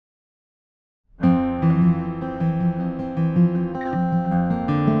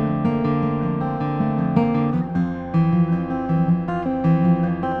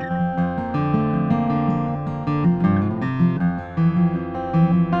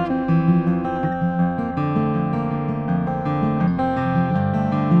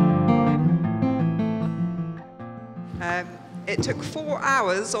It took 4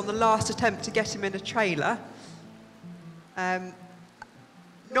 hours on the last attempt to get him in a trailer. Not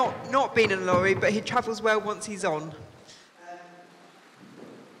being in a lorry, but he travels well once he's on.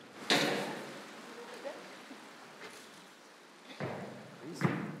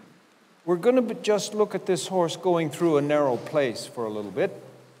 We're going to just look at this horse going through a narrow place for a little bit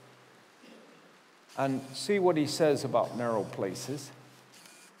and see what he says about narrow places.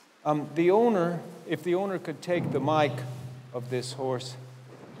 The owner, if the owner could take the mic of this horse.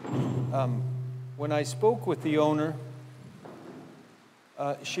 When I spoke with the owner,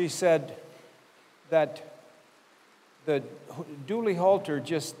 she said that the dually halter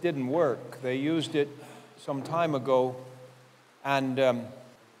just didn't work. They used it some time ago, and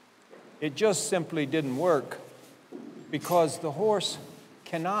it just simply didn't work because the horse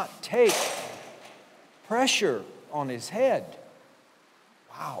cannot take pressure on his head.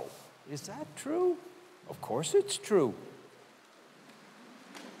 Wow, is that true? Of course it's true.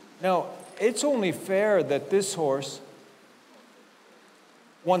 Now, it's only fair that this horse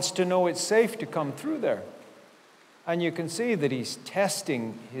wants to know it's safe to come through there. And you can see that he's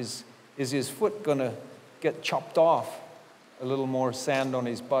testing is his foot going to get chopped off? A little more sand on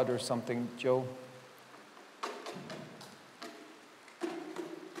his butt or something, Joe? A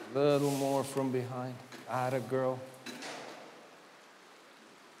little more from behind. Atta girl.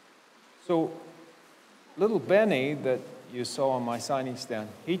 So, little Benny that you saw on my signing stand,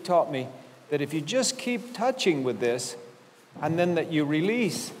 he taught me that if you just keep touching with this, and then that you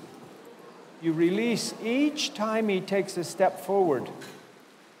release each time he takes a step forward.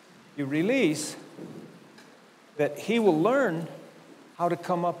 You release, that he will learn how to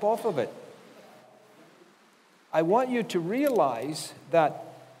come up off of it. I want you to realize that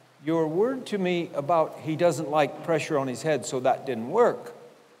your word to me about he doesn't like pressure on his head, so that didn't work,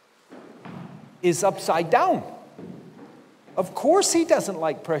 is upside down. Of course he doesn't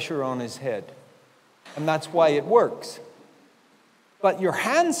like pressure on his head, and that's why it works. But your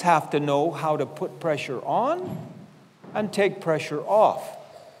hands have to know how to put pressure on and take pressure off.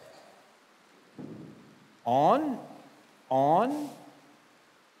 On,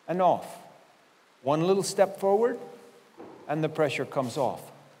 and off. One little step forward, and the pressure comes off.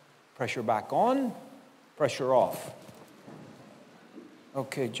 Pressure back on, pressure off.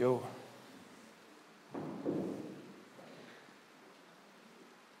 Okay, Joe.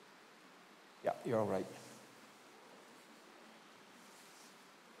 Yeah, you're all right.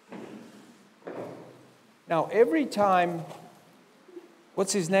 Now, every time,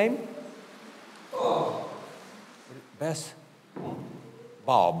 what's his name? Bess?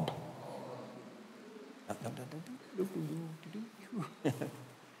 Bob.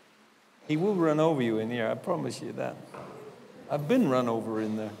 He will run over you in here, I promise you that. I've been run over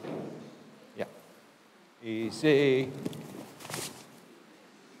in there. Yeah. Easy.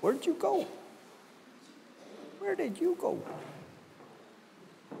 Where'd you go? Where did you go?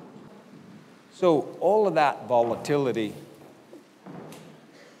 So all of that volatility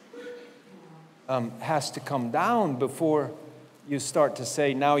has to come down before you start to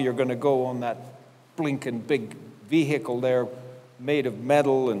say, now you're going to go on that blinking big vehicle there made of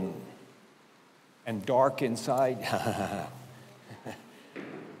metal and dark inside.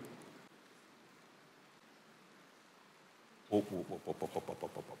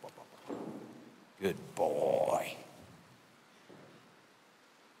 Good boy.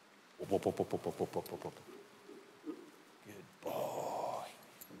 Good boy.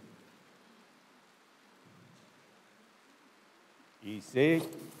 Easy.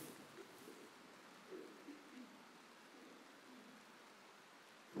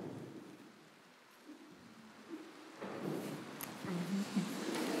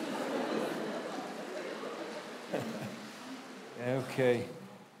 Okay.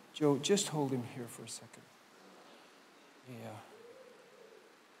 Joe, just hold him here for a second. Yeah.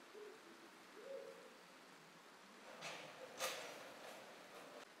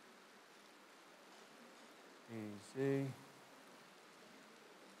 Easy.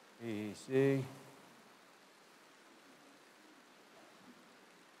 Easy.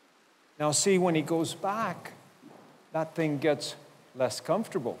 Now see, when he goes back, that thing gets less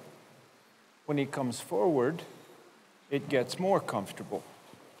comfortable. When he comes forward, it gets more comfortable.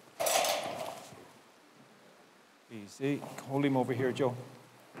 Easy. Hold him over here, Joe,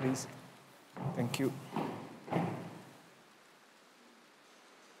 please. Thank you.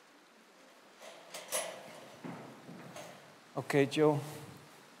 Okay, Joe.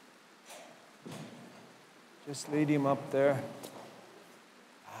 Just lead him up there.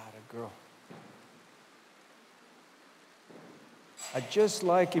 Atta girl. I'd just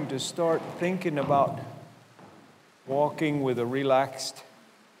like him to start thinking about walking with a relaxed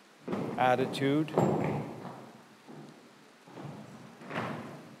attitude.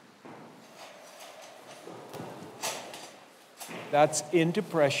 That's into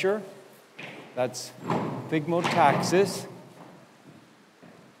pressure. That's thigmotaxis.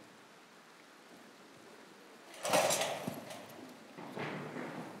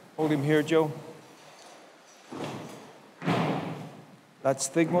 Hold him here, Joe. That's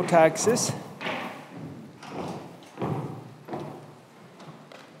thigmotaxis.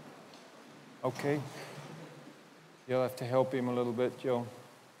 Okay. You'll have to help him a little bit, Joe.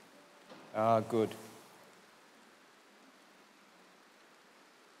 Ah, good.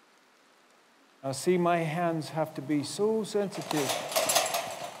 Now see, my hands have to be so sensitive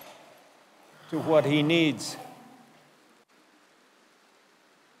to what he needs.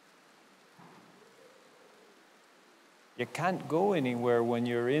 You can't go anywhere when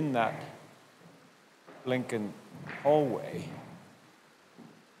you're in that blinking hallway.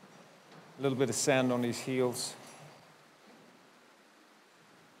 A little bit of sand on his heels.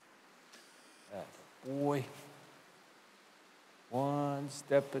 That boy. One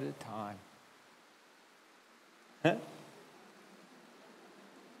step at a time. Huh?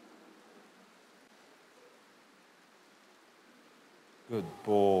 Good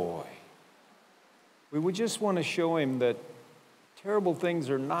boy. We would just want to show him that terrible things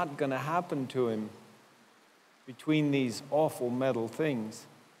are not going to happen to him between these awful metal things.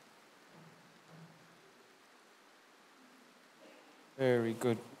 Very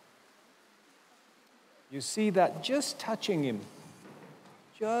good. You see that just touching him,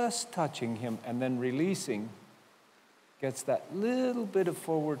 and then releasing, gets that little bit of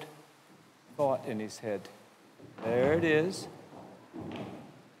forward thought in his head. There it is.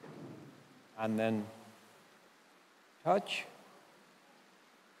 And then touch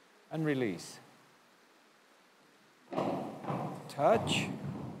and release. Touch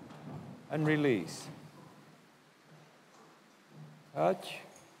and release. Touch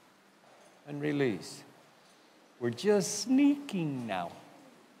and release. We're just sneaking now.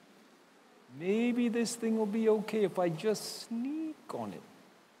 Maybe this thing will be okay if I just sneak on it.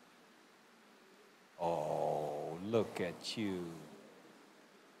 Oh, look at you.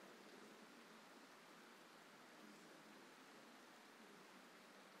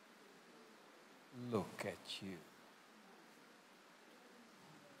 Look at you.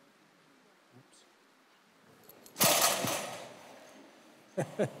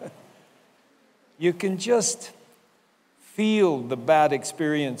 Oops. You can just feel the bad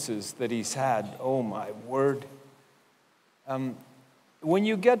experiences that he's had. Oh, my word. When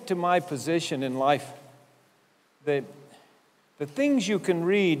you get to my position in life, the things you can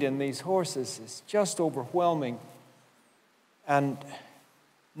read in these horses is just overwhelming. And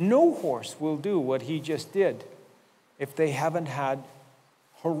no horse will do what he just did if they haven't had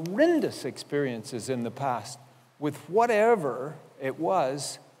horrendous experiences in the past with whatever it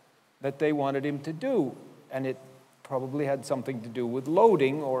was that they wanted him to do. And it probably had something to do with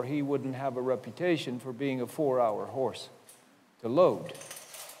loading, or he wouldn't have a reputation for being a 4-hour horse to load.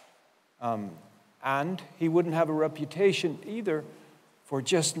 And he wouldn't have a reputation either for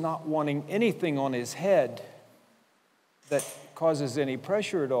just not wanting anything on his head that causes any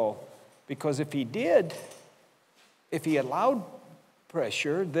pressure at all. Because if he did, if he allowed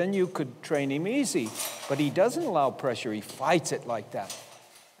pressure, then you could train him easy. But he doesn't allow pressure. He fights it like that.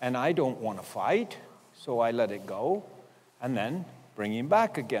 And I don't want to fight, so I let it go and then bring him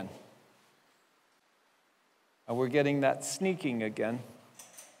back again. And we're getting that sneaking again,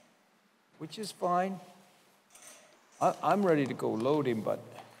 which is fine. I'm ready to go load him, but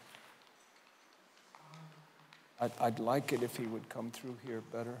I'd like it if he would come through here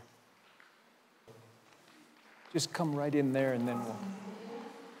better. Just come right in there and then we'll...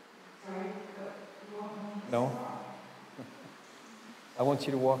 No? I want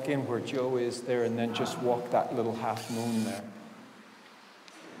you to walk in where Joe is there and then just walk that little half moon there.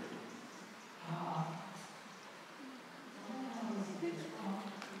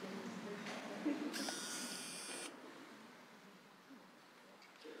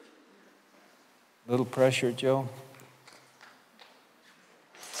 Little pressure, Joe.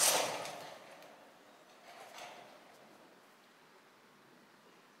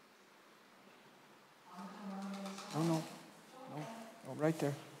 No, right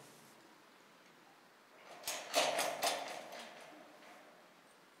there.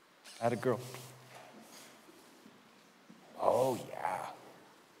 Atta girl. Oh, yeah.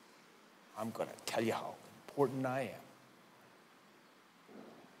 I'm going to tell you how important I am.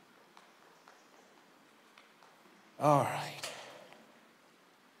 All right.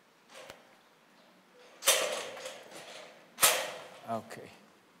 Okay.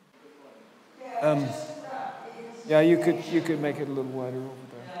 Yeah, you could make it a little wider over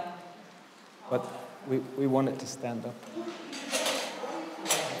there. But we want it to stand up.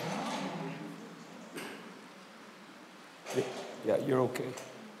 Yeah, you're okay.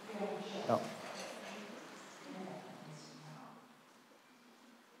 No.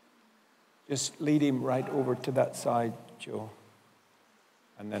 Just lead him right over to that side, Joe.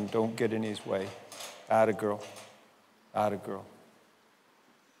 And then don't get in his way. Atta girl. Atta girl.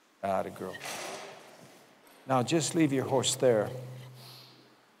 Atta girl. Now just leave your horse there.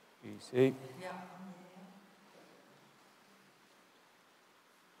 Easy. Yeah.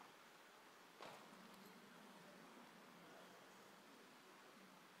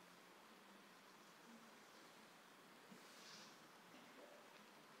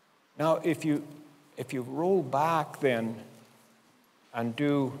 Now, if you roll back then and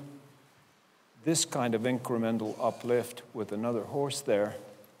do this kind of incremental uplift with another horse there,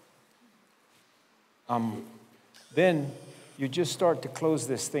 then you just start to close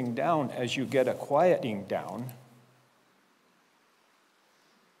this thing down as you get a quieting down.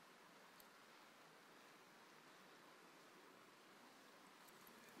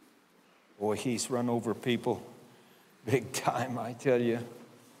 Boy, he's run over people big time, I tell you.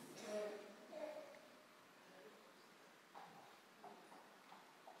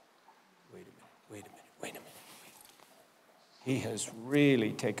 Wait a minute. He has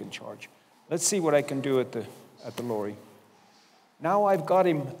really taken charge. Let's see what I can do at the lorry. Now I've got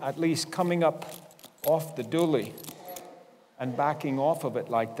him at least coming up off the dually and backing off of it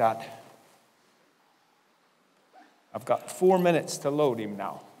like that. I've got 4 minutes to load him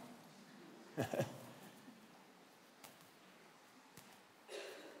now.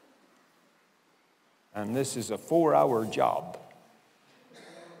 And this is a 4-hour job.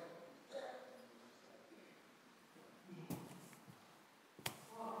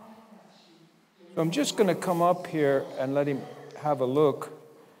 So I'm just going to come up here and let him have a look.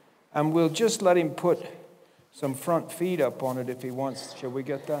 And we'll just let him put some front feet up on it if he wants. Shall we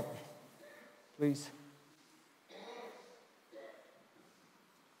get that, please?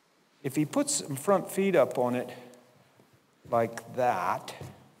 If he puts some front feet up on it like that,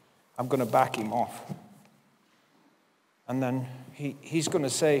 I'm going to back him off. And then he's going to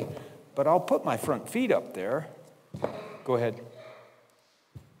say, but I'll put my front feet up there. Go ahead.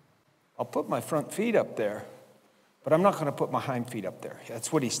 I'll put my front feet up there, but I'm not going to put my hind feet up there.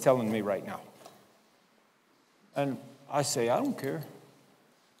 That's what he's telling me right now. And I say, I don't care.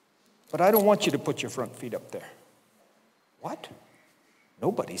 But I don't want you to put your front feet up there. What?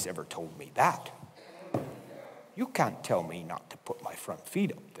 Nobody's ever told me that. You can't tell me not to put my front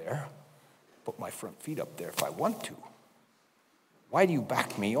feet up there. Put my front feet up there if I want to. Why do you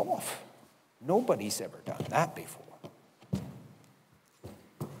back me off? Nobody's ever done that before.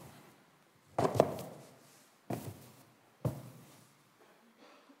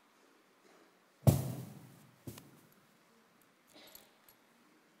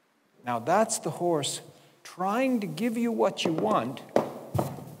 Now that's the horse trying to give you what you want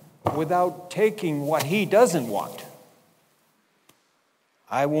without taking what he doesn't want.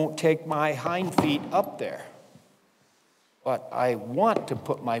 I won't take my hind feet up there, but I want to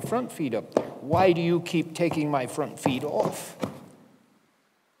put my front feet up there. Why do you keep taking my front feet off?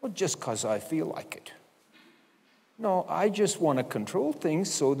 Well, just because I feel like it. No, I just want to control things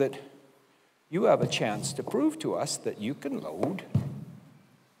so that you have a chance to prove to us that you can load.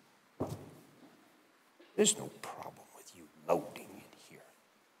 There's no problem with you loading it here.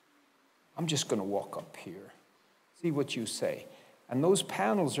 I'm just going to walk up here, see what you say. And those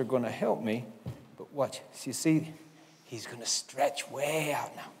panels are going to help me. But watch, you see, he's going to stretch way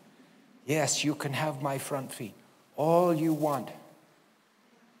out now. Yes, you can have my front feet, all you want.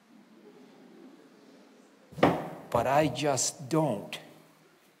 But I just don't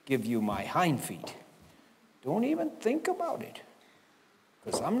give you my hind feet. Don't even think about it.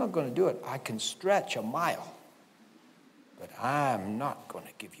 Because I'm not going to do it. I can stretch a mile, but I'm not going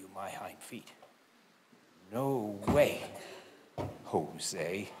to give you my hind feet. No way,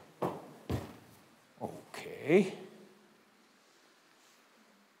 Jose. Okay.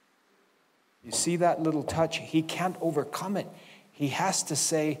 You see that little touch? He can't overcome it. He has to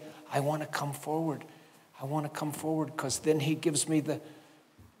say, I want to come forward. I want to come forward, because then he gives me the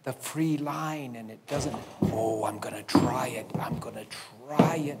free line, and it doesn't, oh, I'm going to try it. I'm going to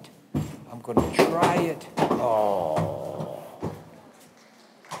try it. I'm going to try it. Oh.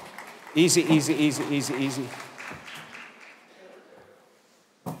 Easy, easy, easy, easy, easy.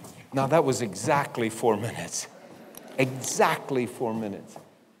 Now, that was exactly 4 minutes. Exactly 4 minutes.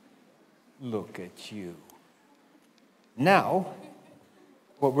 Look at you. Now,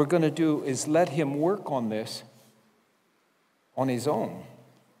 what we're going to do is let him work on this on his own.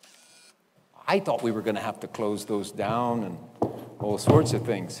 I thought we were going to have to close those down and all sorts of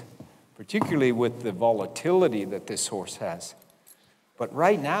things, particularly with the volatility that this horse has. But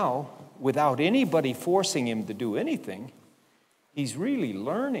right now, without anybody forcing him to do anything, he's really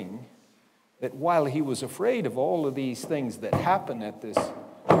learning that while he was afraid of all of these things that happen at this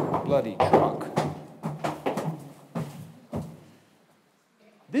bloody truck,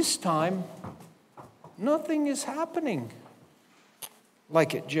 this time, nothing is happening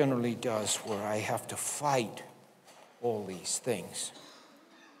like it generally does, where I have to fight all these things.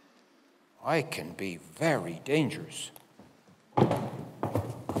 I can be very dangerous.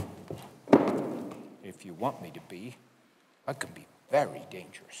 If you want me to be, I can be very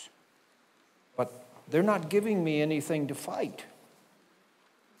dangerous. But they're not giving me anything to fight.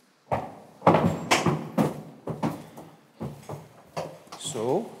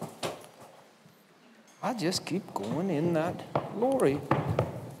 So I just keep going in that lorry.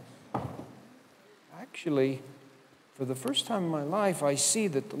 Actually, for the first time in my life, I see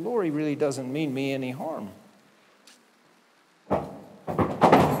that the lorry really doesn't mean me any harm.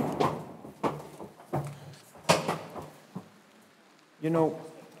 You know,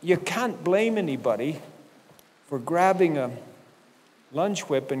 you can't blame anybody for grabbing a lunge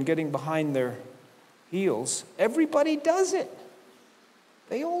whip and getting behind their heels. Everybody does it.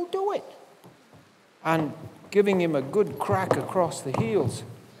 They all do it. And giving him a good crack across the heels.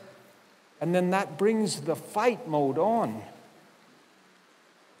 And then that brings the fight mode on.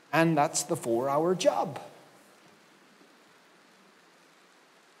 And that's the 4-hour job.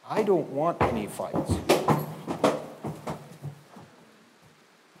 I don't want any fights.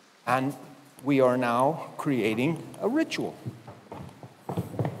 And we are now creating a ritual.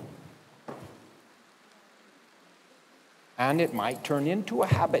 And it might turn into a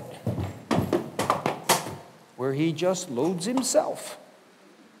habit where he just loads himself.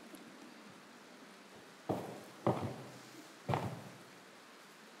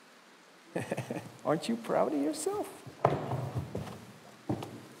 Aren't you proud of yourself?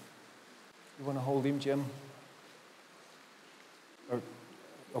 You want to hold him, Jim? Or,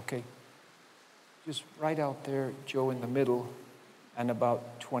 okay. Just right out there, Joe, in the middle, and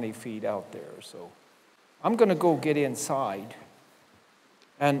about 20 feet out there or so. I'm going to go get inside,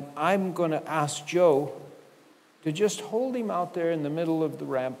 and I'm going to ask Joe to just hold him out there in the middle of the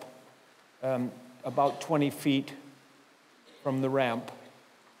ramp, about 20 feet from the ramp,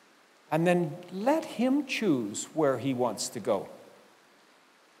 and then let him choose where he wants to go.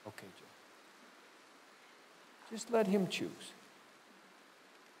 Okay, Joe. Just let him choose.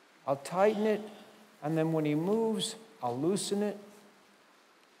 I'll tighten it, and then when he moves, I'll loosen it.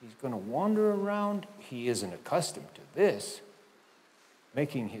 He's going to wander around. He isn't accustomed to this,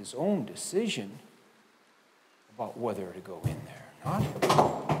 making his own decision about whether to go in there or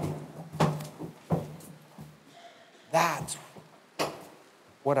not. That's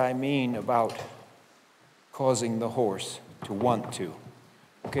what I mean about causing the horse to want to.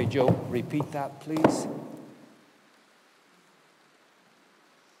 Okay, Joe, repeat that, please.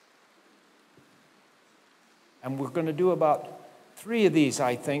 And we're going to do about 3 of these,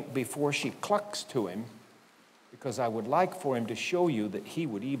 I think, before she clucks to him, because I would like for him to show you that he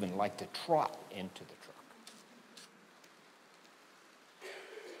would even like to trot into the truck.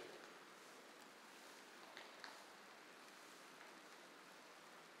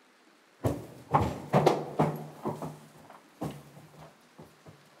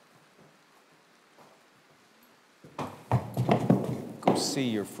 Go see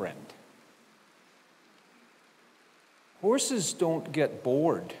your friend. Horses don't get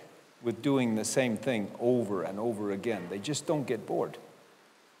bored with doing the same thing over and over again. They just don't get bored.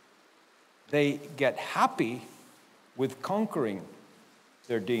 They get happy with conquering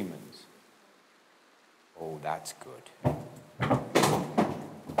their demons. Oh, that's good.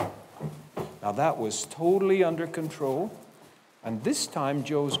 Now that was totally under control. And this time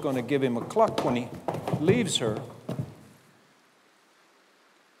Joe's going to give him a cluck when he leaves her.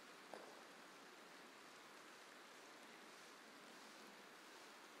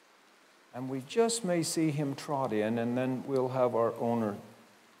 And we just may see him trot in, and then we'll have our owner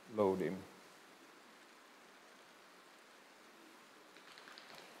load him.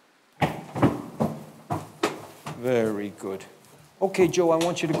 Very good. Okay, Joe, I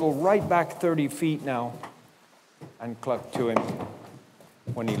want you to go right back 30 feet now and cluck to him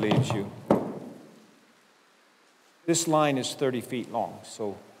when he leaves you. This line is 30 feet long,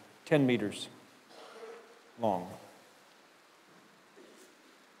 so 10 meters long.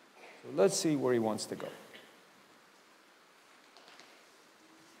 So let's see where he wants to go.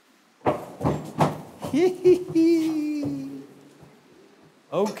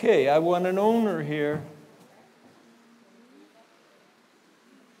 Okay, I want an owner here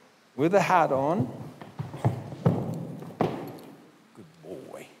with a hat on. Good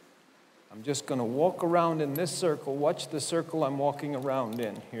boy. I'm just going to walk around in this circle. Watch the circle I'm walking around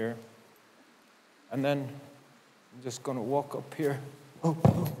in here. And then I'm just going to walk up here. Oh,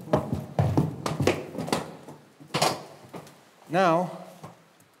 oh, oh. Now,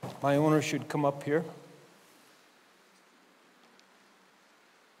 my owner should come up here.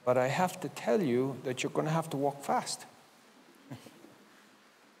 But I have to tell you that you're going to have to walk fast.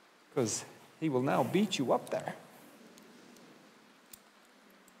 Because he will now beat you up there.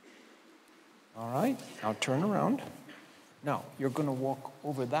 All right, now turn around. Now, you're going to walk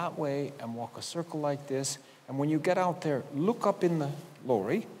over that way and walk a circle like this. And when you get out there, look up in the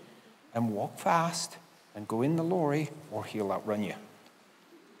lorry and walk fast and go in the lorry or he'll outrun you.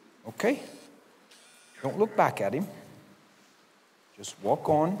 Okay? Don't look back at him. Just walk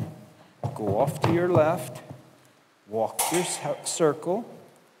on, go off to your left, walk your circle,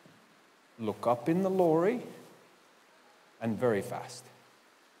 look up in the lorry, and very fast.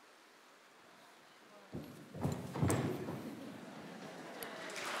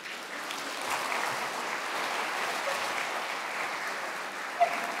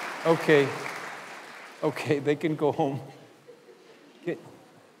 Okay, they can go home.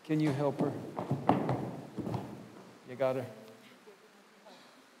 Can you help her? You got her?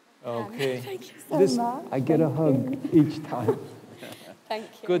 Okay. Thank you so much. I get a hug each time. Thank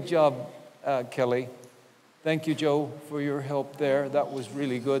you. Good job, Kelly. Thank you, Joe, for your help there. That was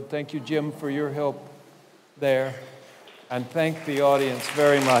really good. Thank you, Jim, for your help there. And thank the audience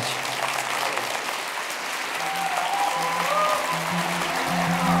very much.